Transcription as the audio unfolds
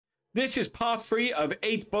This is part 3 of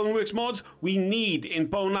 8 Boneworks mods we need in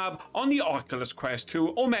Bonelab on the Oculus Quest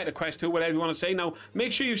 2 or Meta Quest 2, whatever you want to say. Now,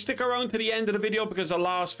 make sure you stick around to the end of the video because the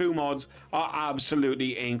last few mods are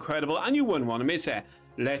absolutely incredible and you wouldn't want to miss it.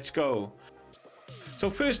 Let's go. So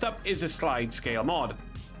first up is the slide scale mod.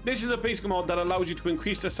 This is a basic mod that allows you to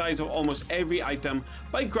increase the size of almost every item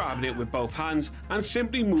by grabbing it with both hands and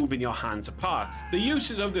simply moving your hands apart. The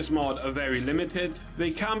uses of this mod are very limited. They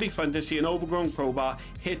can be fun to see an overgrown crowbar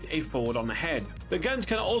hit a forward on the head. The guns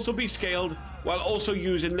can also be scaled while also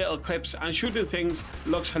using little clips, and shooting things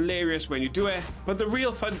looks hilarious when you do it, but the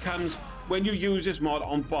real fun comes when you use this mod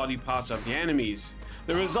on body parts of the enemies.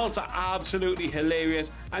 The results are absolutely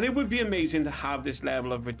hilarious and it would be amazing to have this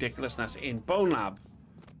level of ridiculousness in Bonelab.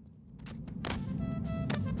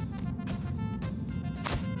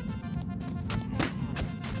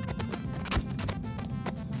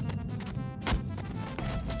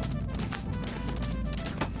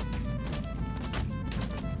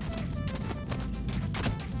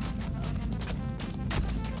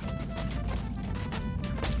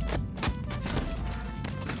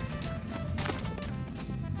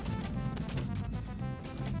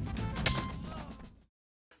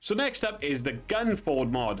 So next up is the gun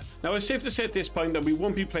forward mod. Now it's safe to say at this point that we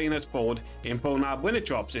won't be playing as Ford in Bonelab when it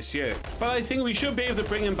drops this year, but I think we should be able to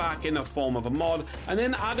bring him back in the form of a mod and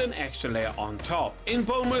then add an extra layer on top. In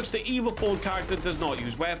Boneworks, the evil Ford character does not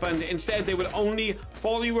use weapons. Instead, they will only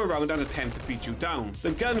follow you around and attempt to beat you down.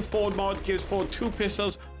 The gun forward mod gives Ford 2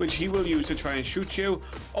 pistols which he will use to try and shoot you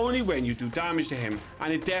only when you do damage to him,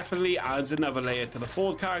 and it definitely adds another layer to the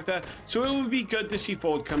Ford character, so it would be good to see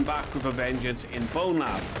Ford come back with a vengeance in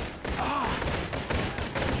Bonelab.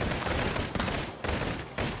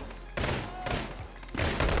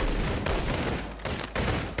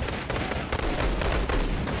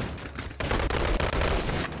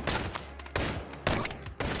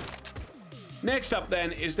 Next up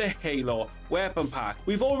then is the Halo weapon pack.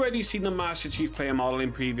 We've already seen the Master Chief player model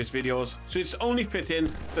in previous videos, so it's only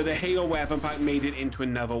fitting that the Halo weapon pack made it into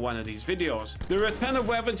another one of these videos. There are a ton of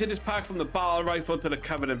weapons in this pack, from the battle rifle to the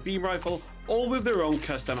Covenant beam rifle, all with their own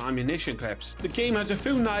custom ammunition clips. The game has a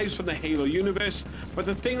few knives from the Halo universe, but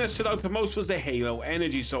the thing that stood out the most was the Halo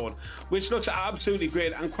energy sword, which looks absolutely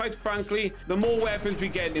great, and quite frankly, the more weapons we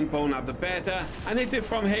get in Bonelab the better, and if they're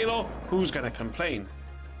from Halo, who's gonna complain?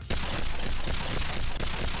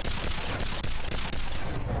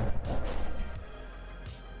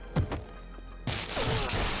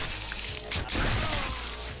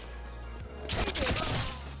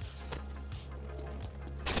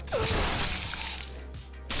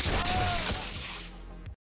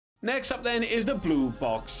 Next up then is the Blue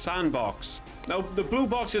Box Sandbox. Now, the Blue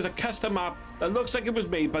Box is a custom map that looks like it was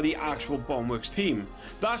made by the actual Boneworks team.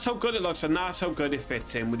 That's how good it looks, and that's how good it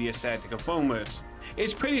fits in with the aesthetic of Boneworks.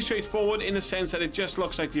 It's pretty straightforward in the sense that it just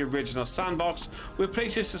looks like the original sandbox, with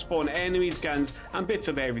places to spawn enemies, guns, and bits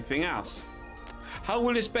of everything else. How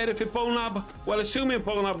will this benefit Bonelab? Well, assuming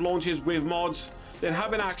Bonelab launches with mods, then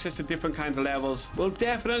having access to different kinds of levels will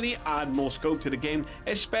definitely add more scope to the game,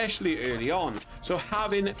 especially early on. So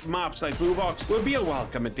having maps like Blue Box will be a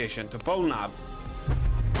welcome addition to Bonelab.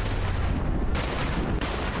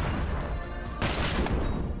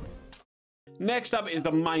 Next up is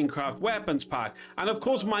the Minecraft weapons pack, and of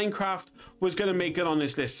course Minecraft was going to make it on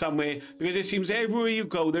this list somewhere because it seems everywhere you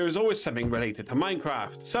go there is always something related to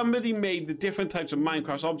Minecraft. Somebody made the different types of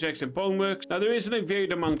Minecraft objects in Boneworks. Now there isn't a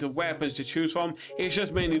varied amount of weapons to choose from, it's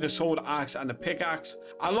just mainly the sword, axe and the pickaxe,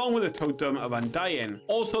 along with a totem of undying.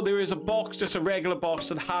 Also there is a box, just a regular box,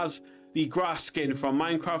 that has the grass skin from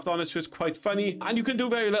Minecraft on it, so it's quite funny, and you can do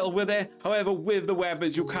very little with it. However, with the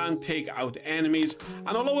weapons you can take out enemies,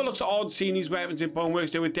 and although it looks odd seeing these weapons in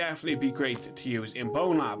Boneworks, they would definitely be great to use in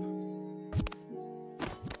Bonelab.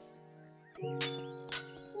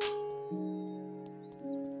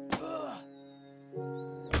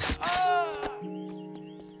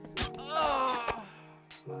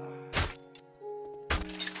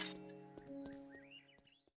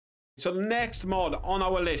 So the next mod on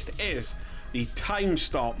our list is the Time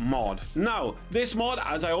Stop mod. Now, this mod,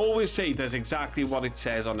 as I always say, does exactly what it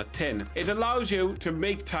says on the tin. It allows you to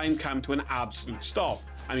make time come to an absolute stop.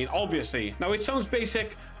 I mean, obviously. Now, it sounds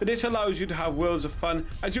basic, but this allows you to have worlds of fun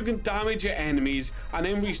as you can damage your enemies and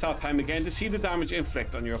then restart time again to see the damage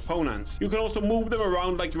inflict on your opponents. You can also move them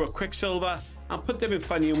around like you were Quicksilver and put them in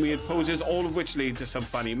funny and weird poses, all of which lead to some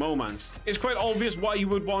funny moments. It's quite obvious why you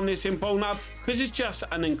would want this in Bonelab, because it's just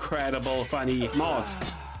an incredible funny mod.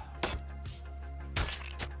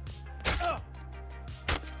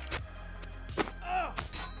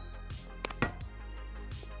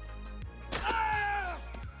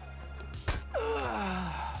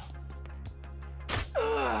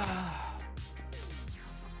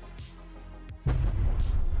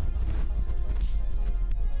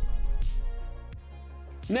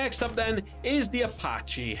 Next up then is the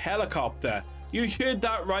Apache helicopter. You heard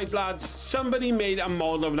that right, lads. Somebody made a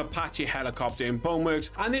model of an Apache helicopter in Boneworks,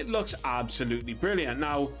 and it looks absolutely brilliant.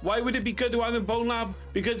 Now, why would it be good to have in Bonelab?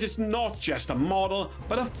 Because it's not just a model,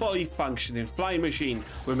 but a fully functioning flying machine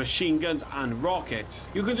with machine guns and rockets.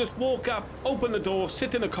 You can just walk up, open the door,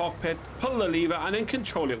 sit in the cockpit, pull the lever, and then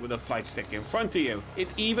control it with a flight stick in front of you. It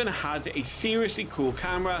even has a seriously cool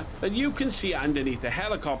camera that you can see underneath the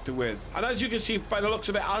helicopter with. And as you can see by the looks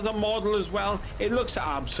of it as a model as well, it looks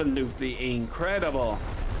absolutely incredible.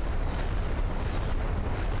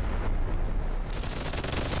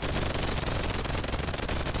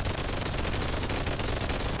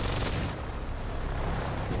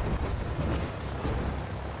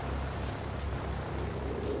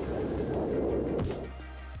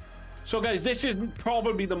 So guys, this is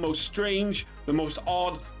probably the most strange, the most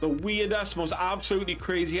odd, the weirdest, most absolutely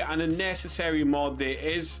crazy and unnecessary mod there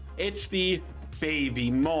is. It's the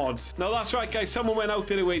baby mod. Now that's right guys, someone went out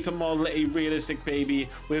their way to model a realistic baby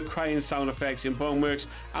with crying sound effects in Boneworks,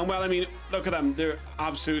 and well, I mean, look at them, they're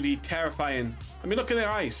absolutely terrifying. I mean, look at their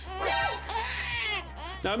eyes.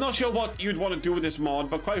 Now, I'm not sure what you'd want to do with this mod,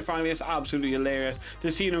 but quite frankly, it's absolutely hilarious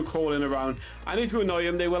to see them crawling around. And if you annoy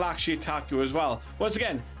them, they will actually attack you as well. Once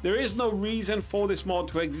again, there is no reason for this mod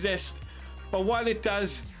to exist, but while it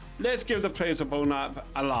does, let's give the players of Bonelab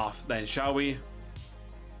a laugh then, shall we?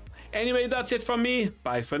 Anyway, that's it from me.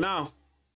 Bye for now.